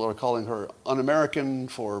some people are calling her un-American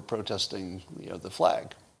for protesting, the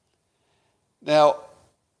flag. Now,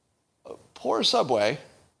 poor Subway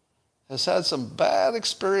has had some bad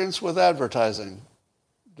experience with advertising.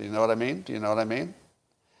 Do you know what I mean?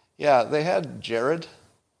 Yeah, they had Jared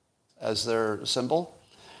as their symbol.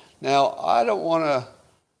 Now, I don't want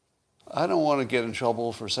to get in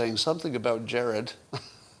trouble for saying something about Jared.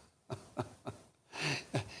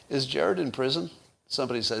 Is Jared in prison?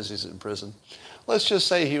 Somebody says he's in prison. Let's just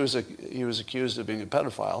say he was accused of being a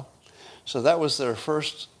pedophile. So that was their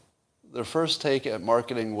first take at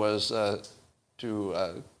marketing was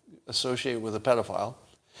to associate with a pedophile.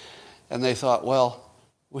 And they thought, well,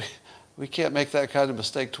 we can't make that kind of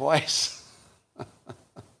mistake twice.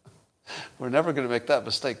 We're never going to make that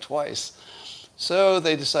mistake twice. So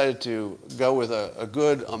they decided to go with a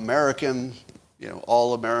good American,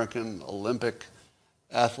 all-American Olympic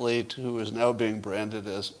athlete who is now being branded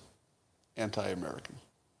as anti-American.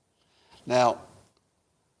 Now,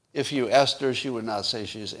 if you asked her, she would not say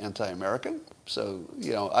she's anti-American. So,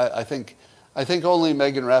 I think only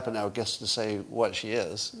Megan Rapinoe gets to say what she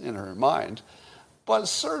is in her mind. But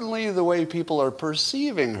certainly the way people are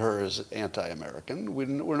perceiving her as anti-American,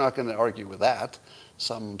 we're not going to argue with that,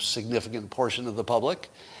 some significant portion of the public.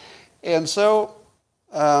 And so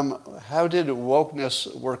how did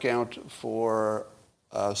wokeness work out for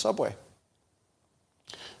Subway?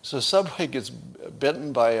 So Subway gets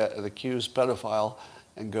bitten by an accused pedophile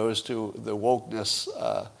and goes to the wokeness,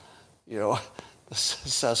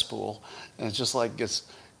 cesspool, and it just like gets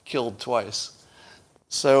killed twice.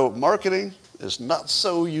 So marketing is not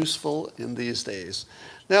so useful in these days.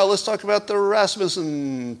 Now let's talk about the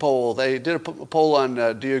Rasmussen poll. They did a poll on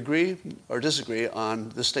do you agree or disagree on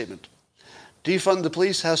this statement. Defund the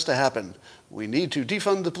police has to happen. We need to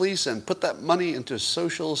defund the police and put that money into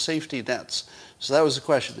social safety nets. So that was the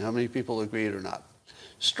question. How many people agreed or not?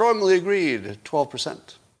 Strongly agreed,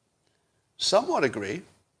 12%. Somewhat agree,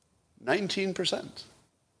 19%.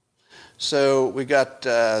 So we got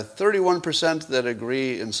 31% that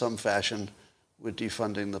agree in some fashion with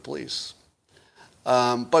defunding the police.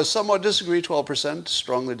 But somewhat disagree, 12%,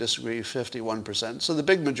 strongly disagree, 51%. So the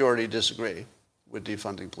big majority disagree with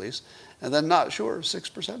defunding police. And then not sure,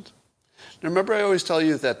 6%. Now remember I always tell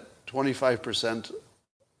you that 25%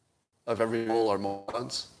 of every poll are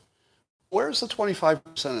morons? Where's the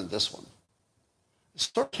 25% in this one?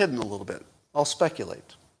 It's sort of hidden a little bit. I'll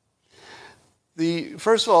speculate.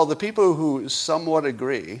 First of all, the people who somewhat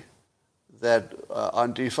agree that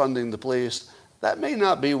on defunding the police, that may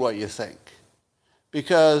not be what you think,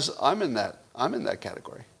 because I'm in that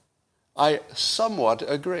category. I somewhat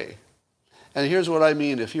agree. And here's what I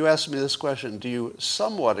mean. If you ask me this question, do you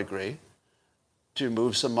somewhat agree to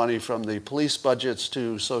move some money from the police budgets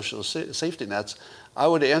to social safety nets, I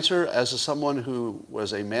would answer as someone who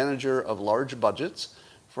was a manager of large budgets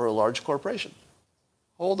for a large corporation.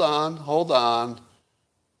 Hold on.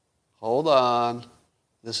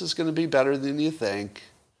 This is going to be better than you think.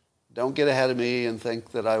 Don't get ahead of me and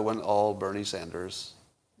think that I went all Bernie Sanders.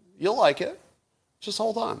 You'll like it. Just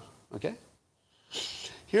hold on, okay?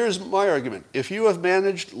 Here's my argument. If you have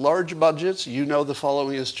managed large budgets, you know the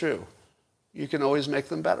following is true. You can always make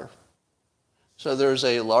them better. So there's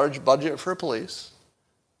a large budget for police.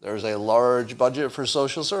 There's a large budget for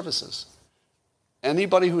social services.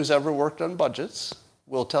 Anybody who's ever worked on budgets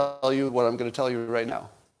will tell you what I'm going to tell you right now.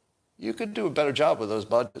 You could do a better job with those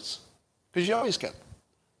budgets, because you always can.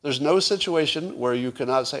 There's no situation where you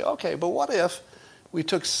cannot say, okay, but what if we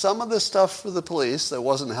took some of the stuff for the police that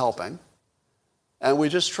wasn't helping, and we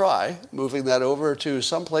just try moving that over to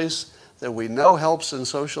some place that we know helps in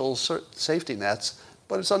social safety nets,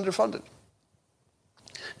 but it's underfunded.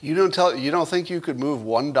 You don't think you could move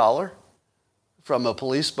 $1 from a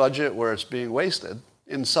police budget where it's being wasted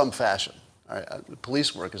in some fashion, All right,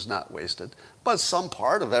 police work is not wasted, but some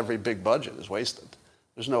part of every big budget is wasted.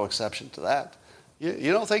 There's no exception to that.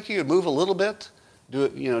 You don't think you could move a little bit, do a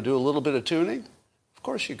little bit of tuning? Of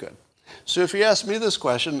course you could. So if you asked me this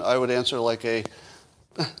question, I would answer like a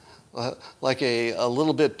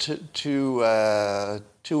little bit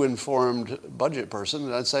too informed budget person,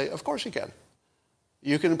 and I'd say, of course you can.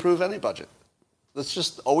 You can improve any budget. That's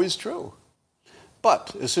just always true.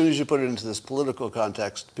 But as soon as you put it into this political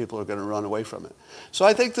context, people are going to run away from it. So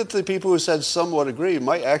I think that the people who said somewhat agree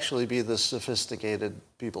might actually be the sophisticated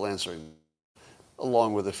people answering,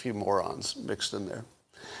 along with a few morons mixed in there.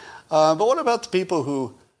 But what about the people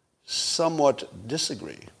who somewhat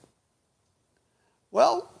disagree?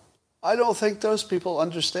 Well, I don't think those people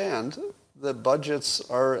understand that budgets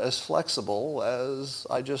are as flexible as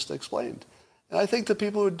I just explained. And I think the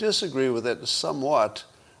people who disagree with it somewhat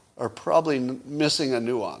are probably missing a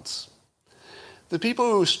nuance. The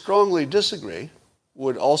people who strongly disagree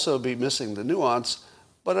would also be missing the nuance,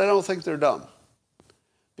 but I don't think they're dumb.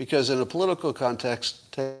 Because in a political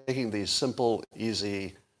context, taking the simple,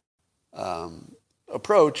 easy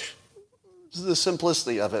approach, the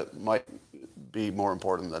simplicity of it might be more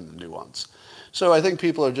important than the nuance. So I think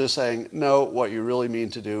people are just saying, no, what you really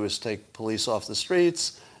mean to do is take police off the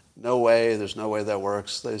streets. No way, there's no way that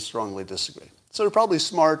works. They strongly disagree. So they're probably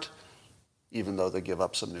smart, even though they give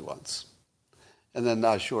up some nuance. And then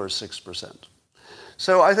not sure, 6%.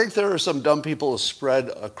 So I think there are some dumb people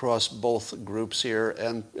spread across both groups here,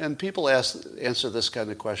 and people answer this kind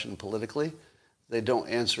of question politically. They don't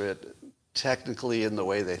answer it technically in the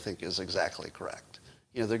way they think is exactly correct.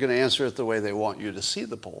 They're going to answer it the way they want you to see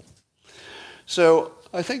the poll. So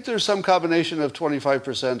I think there's some combination of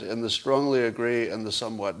 25% in the strongly agree and the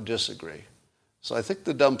somewhat disagree. So I think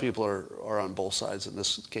the dumb people are on both sides in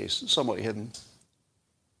this case, somewhat hidden.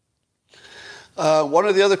 One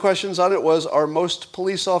of the other questions on it was, are most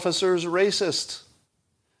police officers racist?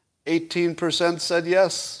 18% said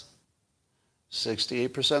yes.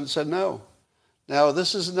 68% said no. Now,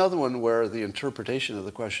 this is another one where the interpretation of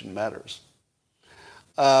the question matters.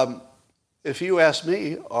 If you ask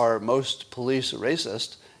me, are most police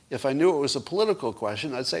racist? If I knew it was a political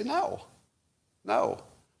question, I'd say no. No.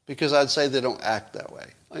 Because I'd say they don't act that way.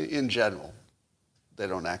 In general, they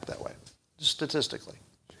don't act that way, statistically.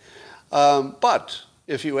 But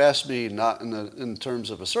if you ask me not in terms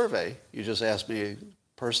of a survey, you just ask me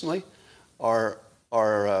personally, are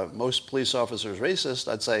most police officers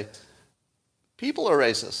racist? I'd say people are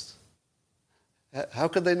racist. How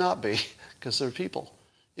could they not be? Because they're people.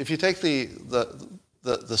 If you take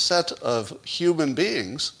the set of human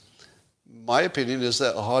beings, my opinion is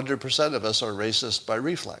that 100% of us are racist by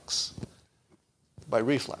reflex. By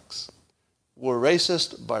reflex. We're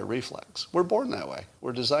racist by reflex. We're born that way.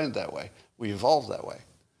 We're designed that way. We evolved that way.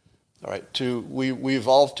 All right. We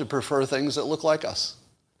evolved to prefer things that look like us.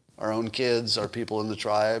 Our own kids, our people in the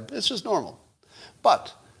tribe. It's just normal.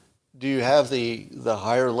 But do you have the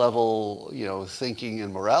higher level, thinking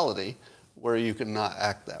and morality where you can not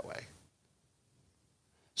act that way?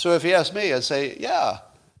 So if you ask me, I'd say, yeah,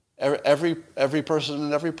 every person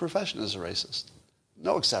in every profession is a racist.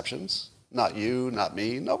 No exceptions. Not you, not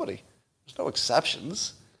me, nobody. There's no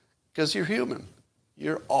exceptions because you're human.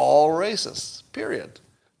 You're all racists, period.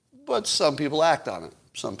 But some people act on it.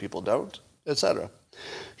 Some people don't, etc.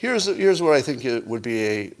 Here's what I think it would be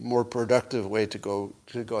a more productive way to go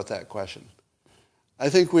at that question. I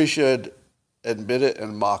think we should admit it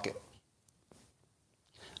and mock it.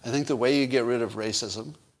 I think the way you get rid of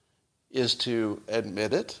racism is to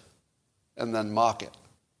admit it and then mock it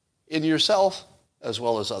in yourself as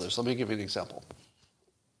well as others. Let me give you an example.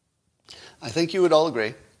 I think you would all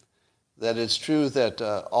agree that it's true that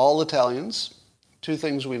all Italians, two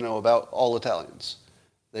things we know about all Italians.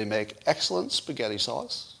 They make excellent spaghetti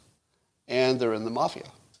sauce, and they're in the mafia.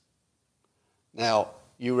 Now,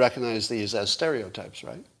 you recognize these as stereotypes,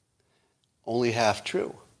 right? Only half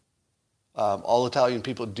true. All Italian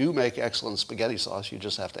people do make excellent spaghetti sauce. You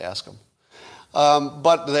just have to ask them.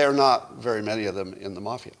 But there are not very many of them in the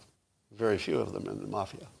mafia. Very few of them in the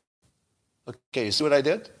mafia. Okay, you see what I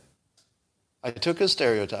did? I took a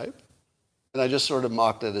stereotype, and I just sort of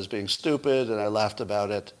mocked it as being stupid, and I laughed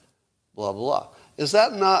about it, blah, blah, blah. Is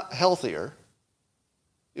that not healthier?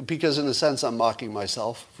 Because in a sense, I'm mocking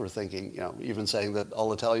myself for thinking, even saying that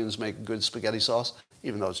all Italians make good spaghetti sauce,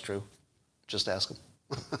 even though it's true. Just ask them.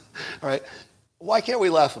 All right? Why can't we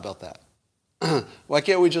laugh about that? Why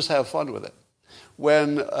can't we just have fun with it?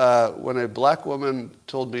 When a black woman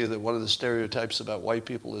told me that one of the stereotypes about white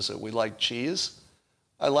people is that we like cheese,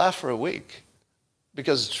 I laughed for a week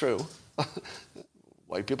because it's true.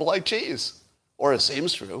 White people like cheese, or it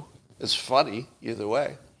seems true. It's funny either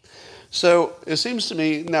way. So it seems to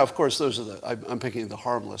me, now of course those are I'm picking the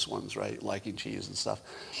harmless ones, right? Liking cheese and stuff.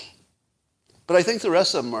 But I think the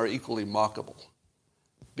rest of them are equally mockable.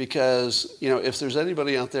 Because, if there's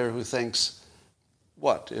anybody out there who thinks,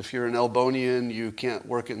 what, if you're an Elbonian, you can't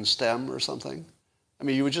work in STEM or something? I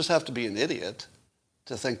mean, you would just have to be an idiot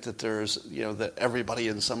to think that there's, that everybody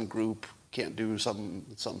in some group can't do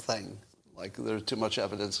something. Like there's too much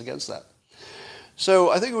evidence against that. So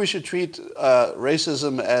I think we should treat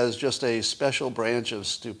racism as just a special branch of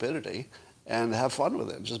stupidity and have fun with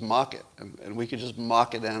it. Just mock it. And we could just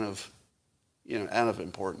mock it out of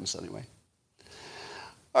importance anyway.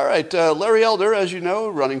 All right, Larry Elder, as you know,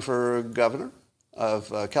 running for governor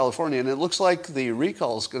of California, and it looks like the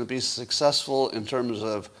recall is going to be successful in terms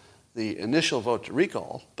of the initial vote to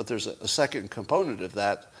recall, but there's a second component of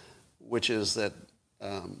that, which is that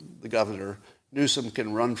the governor, Newsom,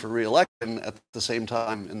 can run for re-election at the same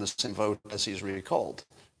time in the same vote as he's recalled,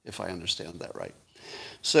 if I understand that right.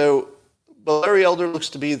 So, but Larry Elder looks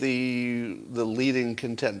to be the leading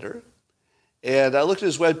contender. And I looked at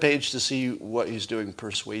his webpage to see what he's doing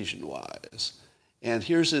persuasion-wise. And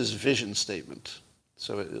here's his vision statement.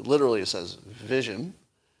 So it literally says vision,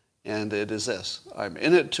 and it is this: I'm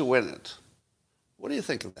in it to win it. What do you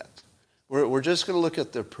think of that? We're just going to look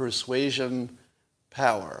at the persuasion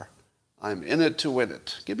power. I'm in it to win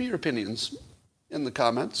it. Give me your opinions in the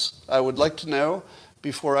comments. I would like to know,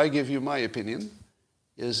 before I give you my opinion,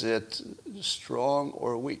 is it strong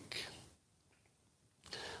or weak?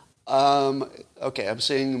 Okay, I'm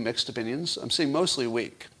seeing mixed opinions. I'm seeing mostly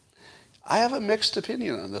weak. I have a mixed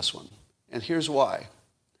opinion on this one, and here's why.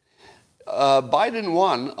 Biden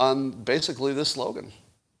won on basically this slogan.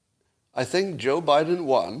 I think Joe Biden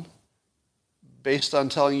won based on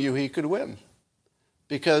telling you he could win,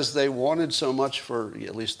 because they wanted so much for,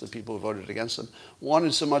 at least the people who voted against him,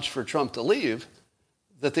 wanted so much for Trump to leave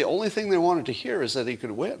that the only thing they wanted to hear is that he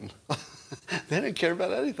could win. They didn't care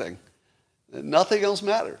about anything. Nothing else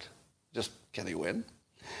mattered. Just, can he win?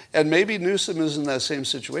 And maybe Newsom is in that same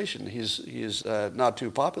situation. He's not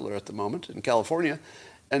too popular at the moment in California.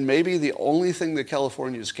 And maybe the only thing that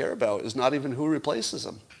Californians care about is not even who replaces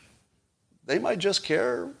him. They might just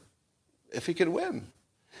care if he can win.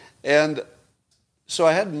 And so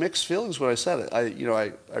I had mixed feelings when I said it.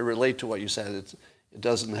 I relate to what you said. It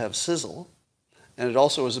doesn't have sizzle. And it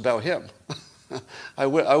also is about him. I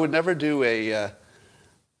would never do a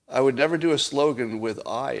slogan with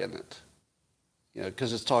I in it,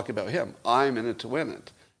 because it's talking about him. I'm in it to win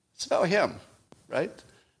it. It's about him, right?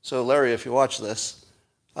 So Larry, if you watch this,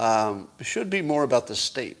 it should be more about the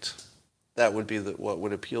state. That would be what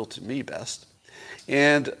would appeal to me best.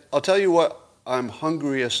 And I'll tell you what I'm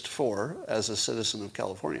hungriest for as a citizen of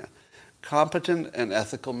California: competent and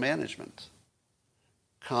ethical management.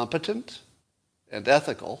 Competent and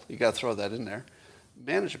ethical, you got to throw that in there,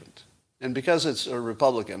 management. And because it's a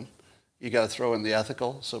Republican, you got to throw in the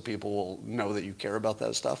ethical so people will know that you care about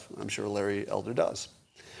that stuff. I'm sure Larry Elder does.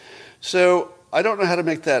 So I don't know how to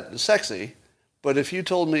make that sexy, but if you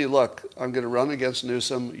told me, look, I'm going to run against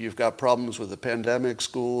Newsom, you've got problems with the pandemic,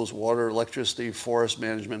 schools, water, electricity, forest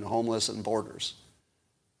management, homeless, and borders,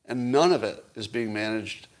 and none of it is being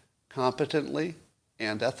managed competently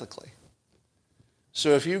and ethically.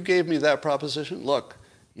 So if you gave me that proposition, look,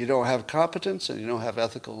 you don't have competence and you don't have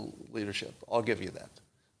ethical leadership, I'll give you that.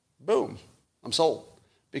 Boom, I'm sold.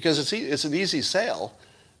 Because it's an easy sale,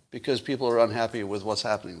 because people are unhappy with what's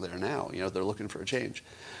happening there now. They're looking for a change.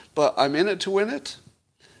 But I'm in it to win it.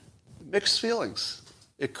 Mixed feelings.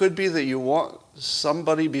 It could be that you want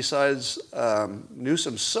somebody besides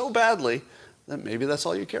Newsom so badly that maybe that's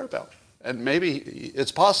all you care about. And maybe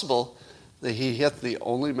it's possible that he hit the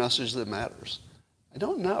only message that matters. I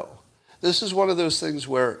don't know. This is one of those things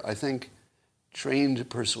where I think trained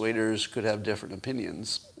persuaders could have different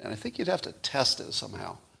opinions, and I think you'd have to test it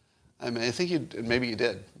somehow. I mean, I think maybe you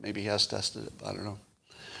did. Maybe he has tested it. I don't know.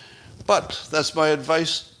 But that's my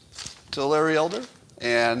advice to Larry Elder.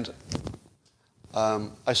 And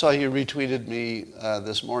I saw he retweeted me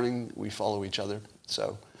this morning. We follow each other,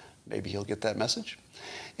 so maybe he'll get that message.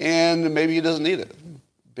 And maybe he doesn't need it,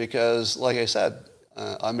 because, like I said,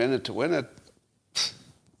 I'm in it to win it.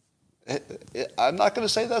 I'm not going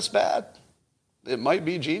to say that's bad. It might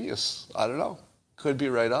be genius. I don't know. Could be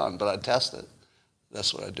right on, but I'd test it.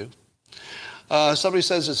 That's what I'd do. Somebody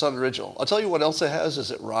says it's unoriginal. I'll tell you what else it has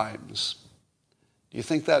is it rhymes. Do you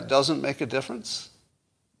think that doesn't make a difference?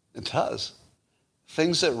 It does.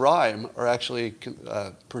 Things that rhyme are actually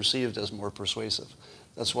perceived as more persuasive.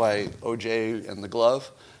 That's why OJ and the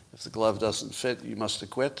glove, if the glove doesn't fit, you must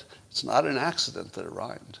acquit. It's not an accident that it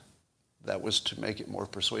rhymed. that was to make it more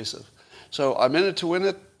persuasive. So I'm in it to win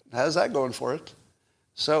it. How's that going for it?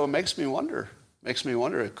 So it makes me wonder.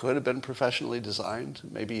 It could have been professionally designed.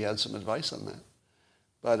 Maybe he had some advice on that.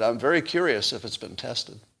 But I'm very curious if it's been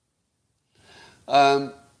tested.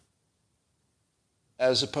 As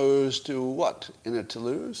opposed to what? In it to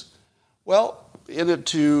lose? Well, in it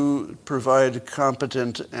to provide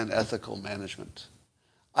competent and ethical management.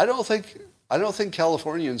 I don't think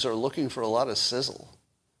Californians are looking for a lot of sizzle.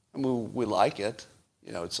 I mean, we like it.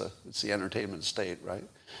 You know, it's the entertainment state, right?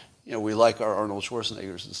 You know, we like our Arnold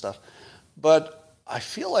Schwarzeneggers and stuff. But I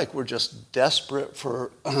feel like we're just desperate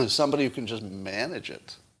for somebody who can just manage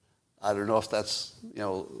it. I don't know if that's, you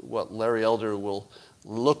know, what Larry Elder will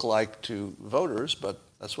look like to voters, but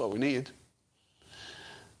that's what we need.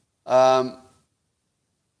 Well,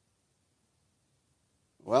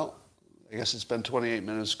 I guess it's been 28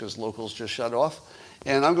 minutes because locals just shut off.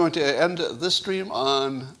 And I'm going to end this stream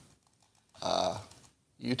on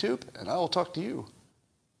YouTube, and I will talk to you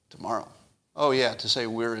tomorrow. Oh, yeah, to say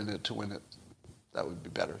we're in it to win it. That would be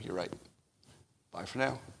better. You're right. Bye for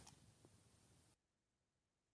now.